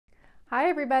Hi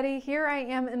everybody, here I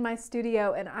am in my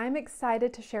studio and I'm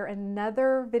excited to share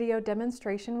another video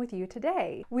demonstration with you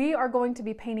today. We are going to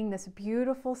be painting this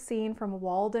beautiful scene from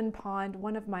Walden Pond,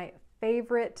 one of my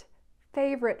favorite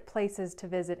places to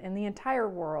visit in the entire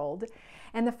world.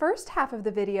 And the first half of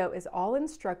the video is all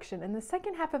instruction and the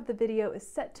second half of the video is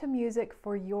set to music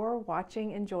for your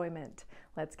watching enjoyment.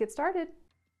 Let's get started.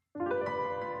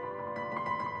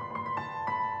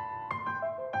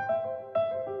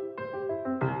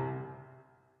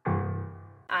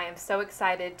 I am so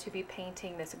excited to be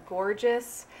painting this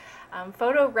gorgeous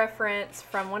photo reference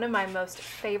from one of my most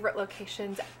favorite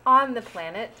locations on the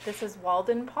planet. This is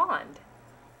Walden Pond.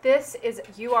 This is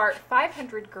UArt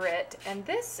 500 grit, and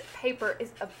this paper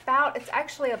is it's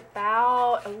actually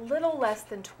about a little less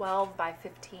than 12 by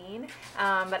 15,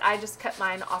 but I just cut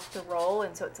mine off the roll,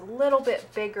 and so it's a little bit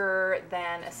bigger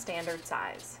than a standard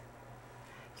size.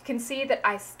 You can see that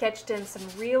I sketched in some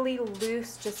really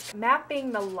loose, just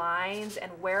mapping the lines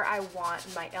and where I want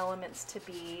my elements to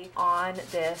be on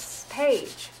this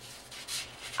page.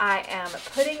 I am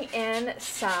putting in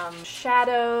some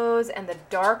shadows and the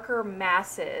darker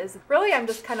masses. Really, I'm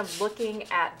just kind of looking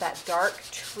at that dark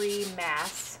tree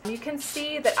mass. You can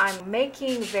see that I'm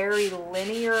making very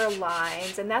linear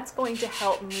lines, and that's going to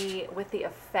help me with the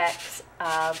effects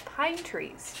of pine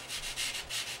trees.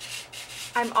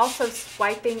 I'm also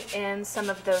swiping in some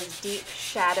of those deep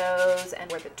shadows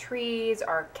and where the trees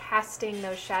are casting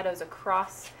those shadows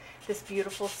across this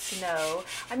beautiful snow.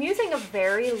 I'm using a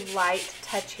very light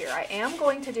touch here. I am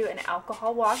going to do an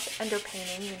alcohol wash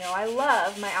underpainting. You know, I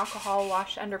love my alcohol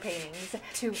wash underpaintings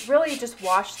to really just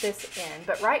wash this in.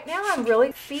 But right now I'm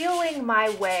really feeling my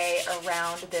way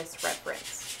around this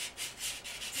reference.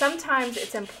 Sometimes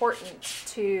it's important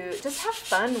to just have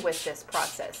fun with this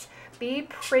process. Be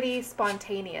pretty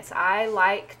spontaneous. I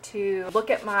like to look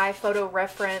at my photo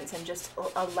reference and just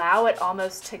allow it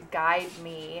almost to guide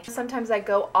me. Sometimes I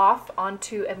go off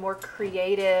onto a more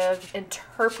creative,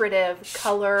 interpretive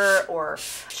color or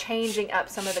changing up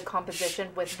some of the composition.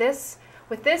 With this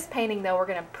painting though, we're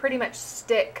going to pretty much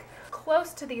stick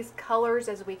close to these colors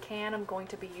as we can. I'm going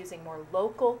to be using more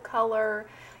local color,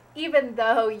 even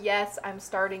though, yes, I'm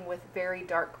starting with very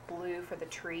dark blue for the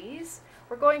trees.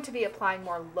 We're going to be applying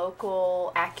more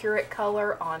local, accurate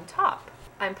color on top.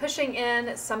 I'm pushing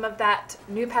in some of that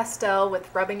new pastel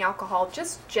with rubbing alcohol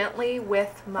just gently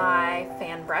with my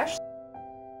fan brush.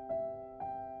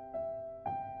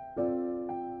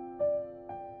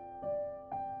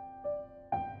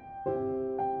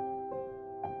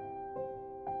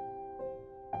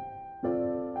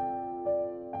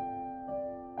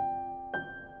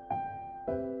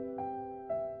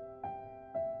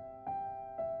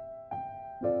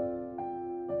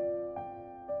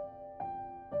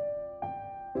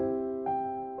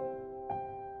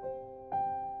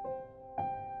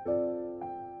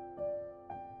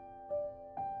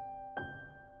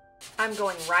 I'm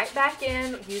going right back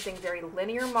in using very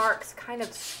linear marks, kind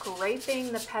of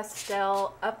scraping the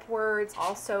pastel upwards,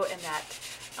 also in that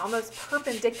almost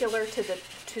perpendicular to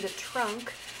the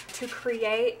trunk to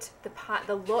create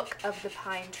the look of the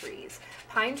pine trees.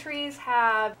 Pine trees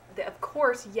have, of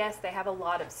course, yes, they have a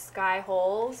lot of sky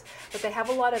holes, but they have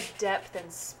a lot of depth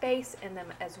and space in them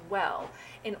as well.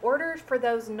 In order for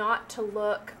those not to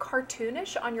look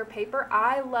cartoonish on your paper,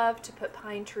 I love to put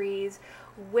pine trees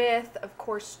with, of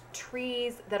course,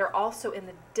 trees that are also in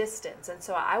the distance. And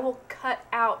so I will cut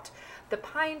out the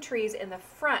pine trees in the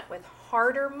front with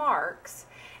harder marks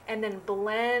and then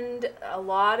blend a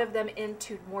lot of them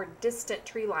into more distant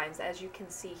tree lines. As you can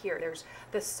see here, there's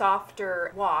the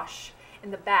softer wash in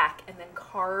the back and then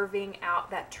carving out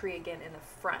that tree again in the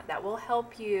front. That will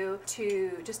help you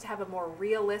to just have a more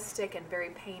realistic and very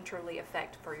painterly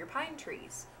effect for your pine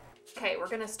trees. Okay, we're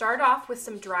going to start off with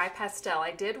some dry pastel.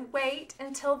 I did wait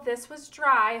until this was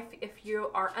dry. If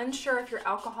you are unsure if your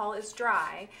alcohol is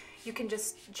dry, you can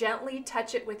just gently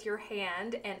touch it with your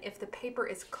hand, and if the paper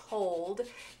is cold,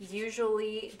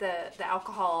 usually the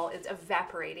alcohol is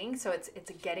evaporating, so it's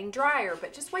getting drier.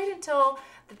 But just wait until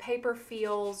the paper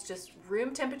feels just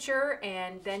room temperature,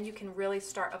 and then you can really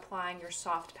start applying your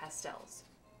soft pastels.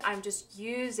 I'm just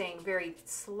using very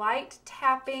slight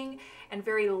tapping and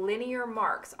very linear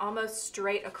marks, almost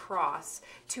straight across,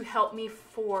 to help me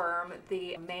form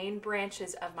the main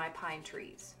branches of my pine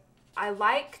trees. I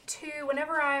like to,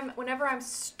 whenever I'm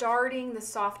starting the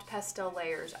soft pastel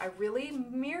layers, I really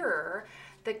mirror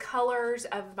the colors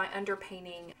of my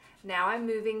underpainting. Now I'm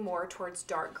moving more towards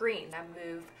dark green. I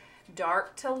move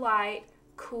dark to light,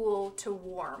 cool to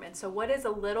warm. And so what is a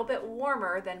little bit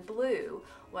warmer than blue?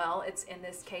 Well, it's, in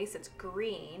this case, it's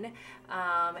green,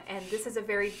 and this is a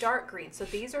very dark green. So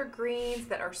these are greens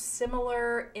that are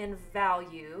similar in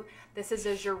value. This is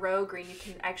a Giraud green. You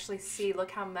can actually see,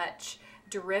 look how much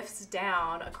drifts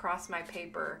down across my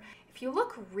paper. If you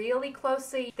look really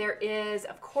closely, there is,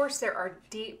 of course, there are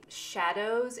deep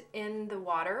shadows in the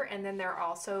water, and then there are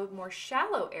also more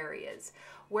shallow areas.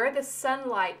 Where the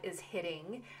sunlight is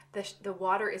hitting, the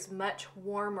water is much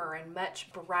warmer and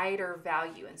much brighter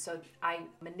value. And so I'm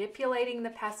manipulating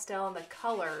the pastel and the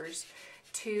colors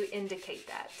to indicate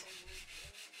that.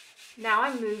 Now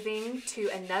I'm moving to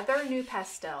another new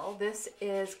pastel. This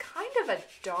is kind of a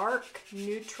dark,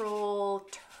 neutral,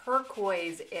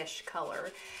 turquoise-ish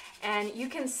color. And you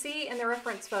can see in the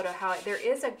reference photo how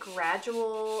there's a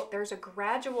gradual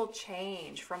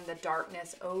change from the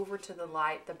darkness over to the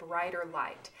light, the brighter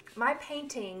light. My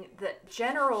painting, the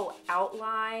general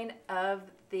outline of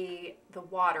the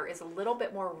water is a little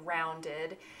bit more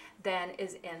rounded than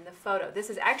is in the photo.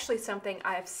 This is actually something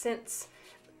I have since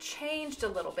changed a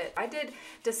little bit. I did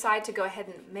decide to go ahead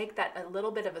and make that a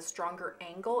little bit of a stronger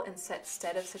angle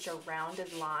instead of such a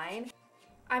rounded line.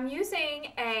 I'm using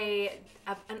an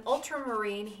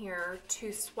ultramarine here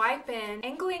to swipe in,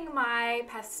 angling my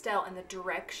pastel in the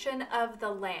direction of the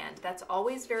land. That's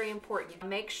always very important.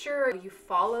 Make sure you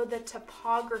follow the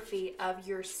topography of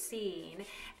your scene,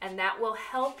 and that will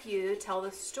help you tell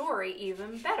the story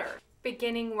even better.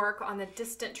 Beginning work on the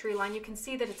distant tree line, you can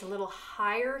see that it's a little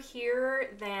higher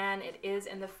here than it is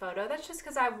in the photo. That's just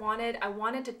because I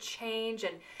wanted to change,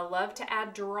 and I love to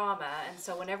add drama. And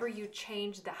so whenever you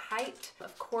change the height,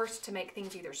 of course, to make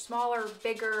things either smaller,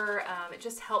 bigger, it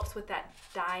just helps with that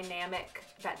dynamic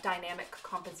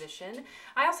composition.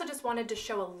 I also just wanted to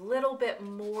show a little bit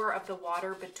more of the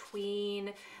water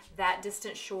between that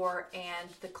distant shore and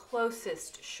the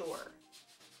closest shore.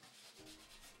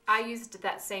 I used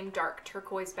that same dark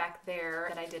turquoise back there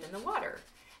that I did in the water.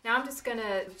 Now I'm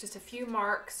just a few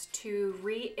marks to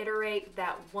reiterate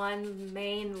that one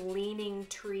main leaning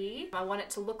tree. I want it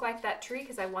to look like that tree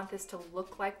because I want this to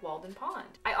look like Walden Pond.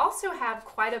 I also have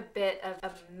quite a bit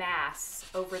of mass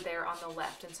over there on the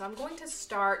left, and so I'm going to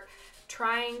start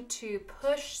trying to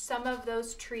push some of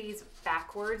those trees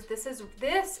backwards. This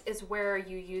is where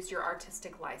you use your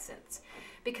artistic license.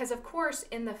 Because of course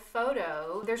in the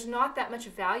photo, there's not that much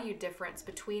value difference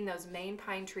between those main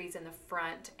pine trees in the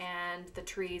front and the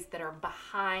trees that are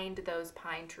behind those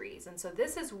pine trees. And so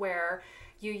this is where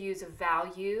you use a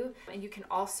value, and you can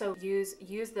also use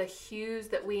the hues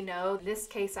that we know. In this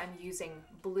case, I'm using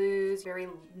blues, very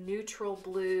neutral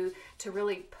blue, to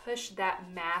really push that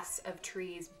mass of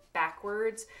trees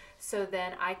backwards, so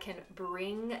then I can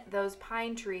bring those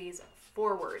pine trees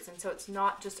forwards, and so it's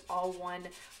not just all one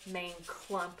main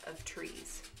clump of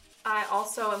trees. I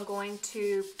also am going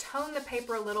to tone the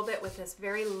paper a little bit with this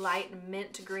very light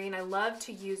mint green. I love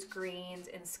to use greens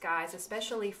in skies,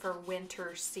 especially for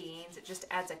winter scenes. It just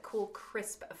adds a cool,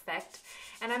 crisp effect.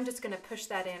 And I'm just going to push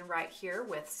that in right here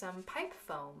with some pipe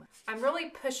foam. I'm really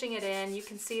pushing it in. You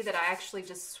can see that I actually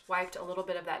just swiped a little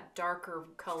bit of that darker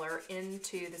color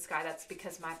into the sky. That's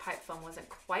because my pipe foam wasn't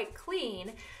quite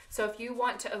clean. So if you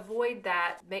want to avoid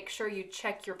that, make sure you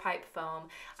check your pipe foam.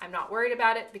 I'm not worried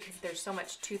about it because there's so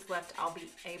much tooth left, I'll be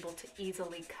able to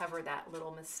easily cover that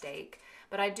little mistake.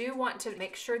 But I do want to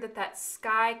make sure that that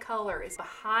sky color is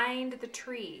behind the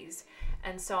trees,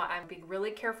 and so I'm being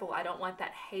really careful. I don't want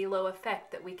that halo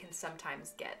effect that we can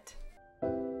sometimes get.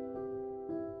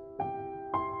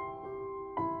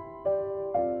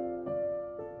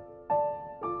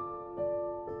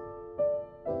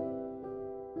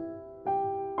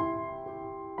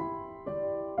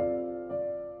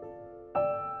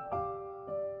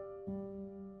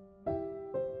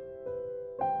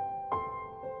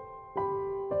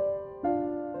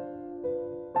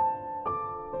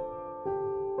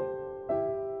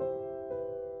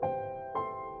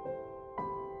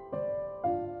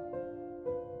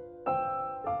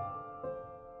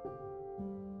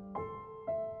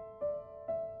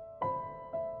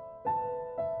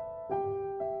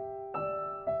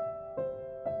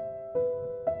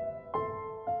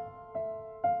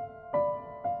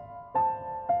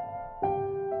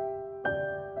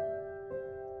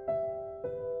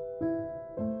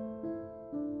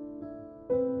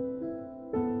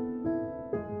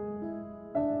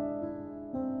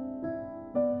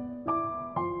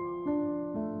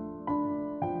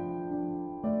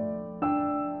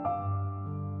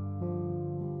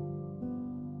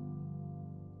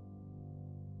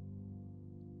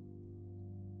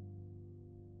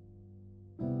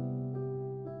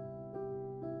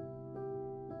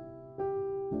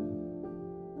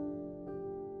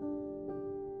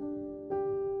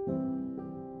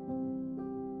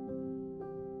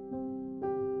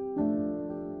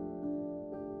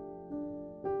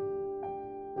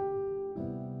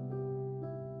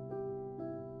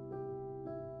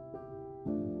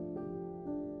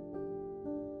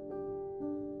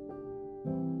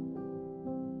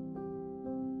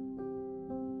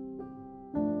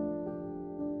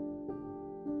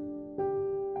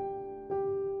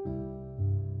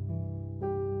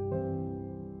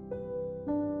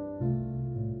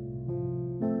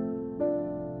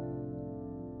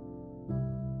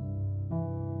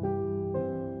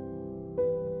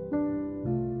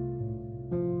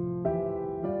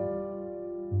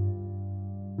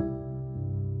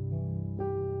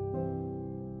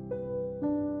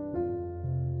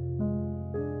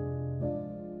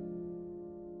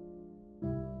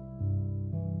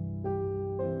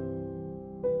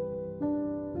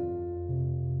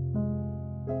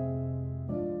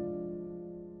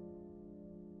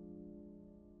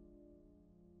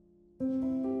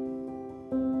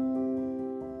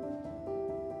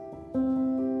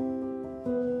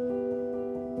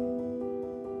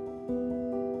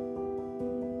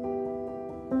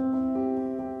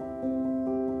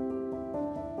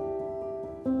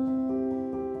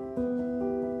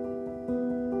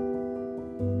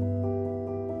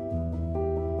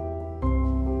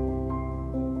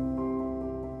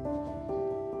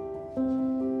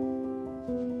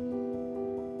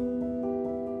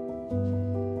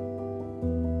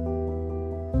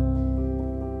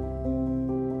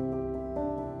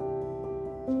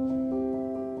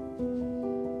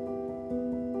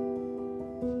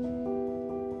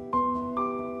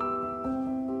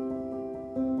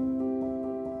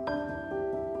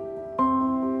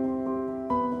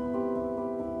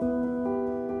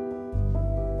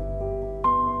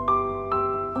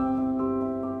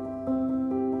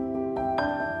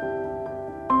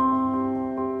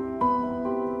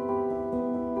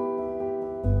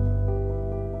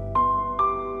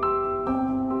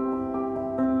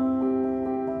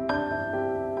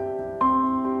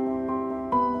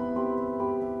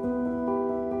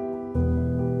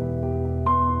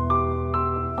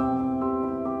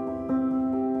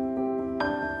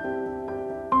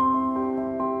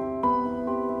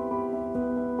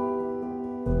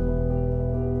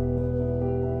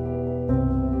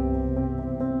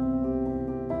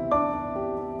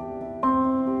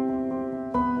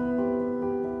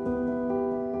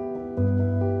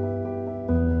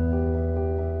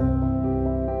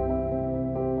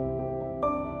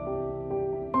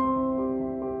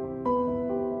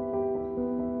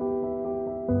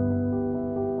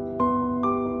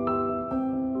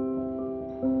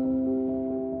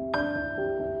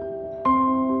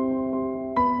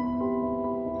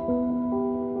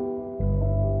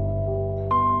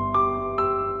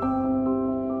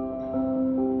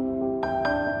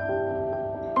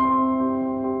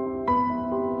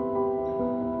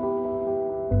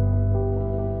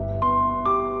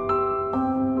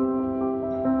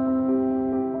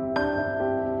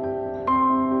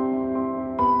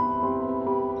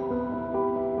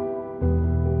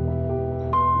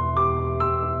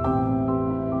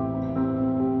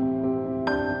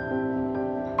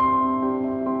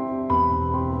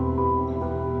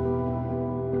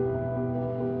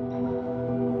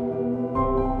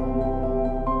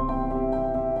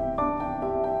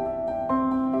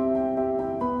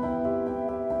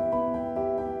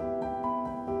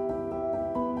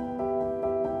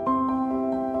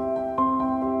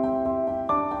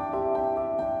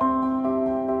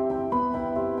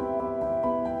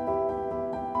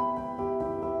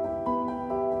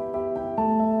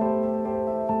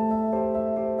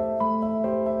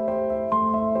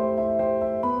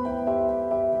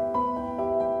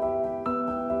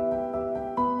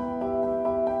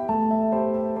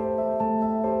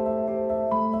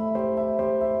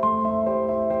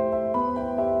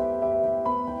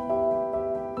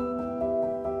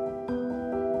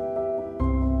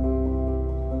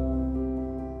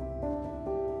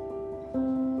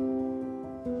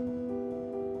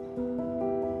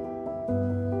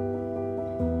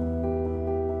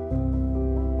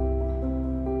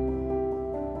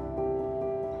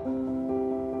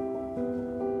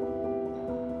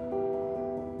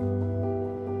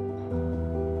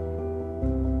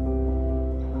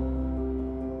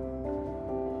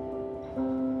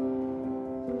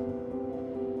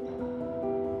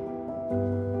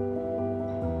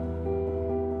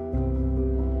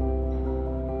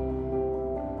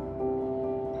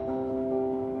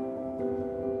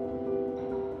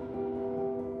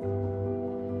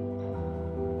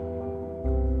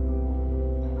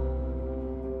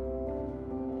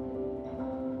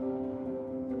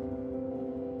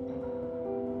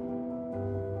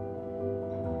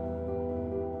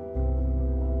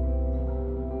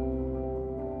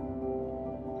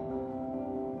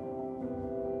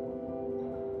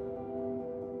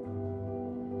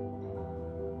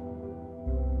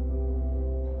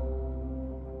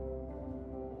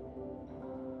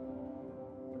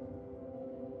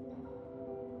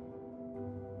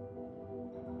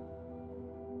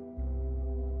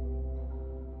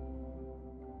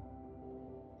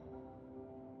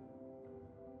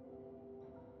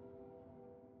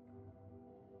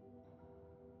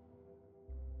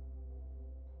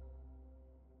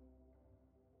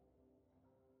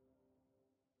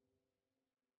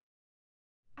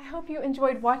 I hope you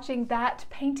enjoyed watching that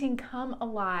painting come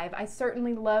alive. I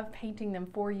certainly love painting them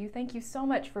for you. Thank you so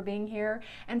much for being here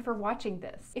and for watching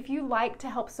this. If you like to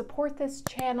help support this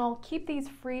channel, keep these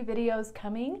free videos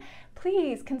coming,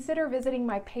 please consider visiting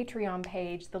my Patreon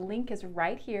page. The link is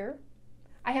right here.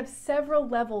 I have several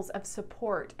levels of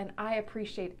support and I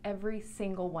appreciate every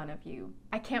single one of you.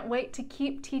 I can't wait to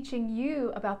keep teaching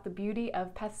you about the beauty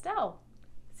of pastel.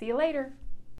 See you later.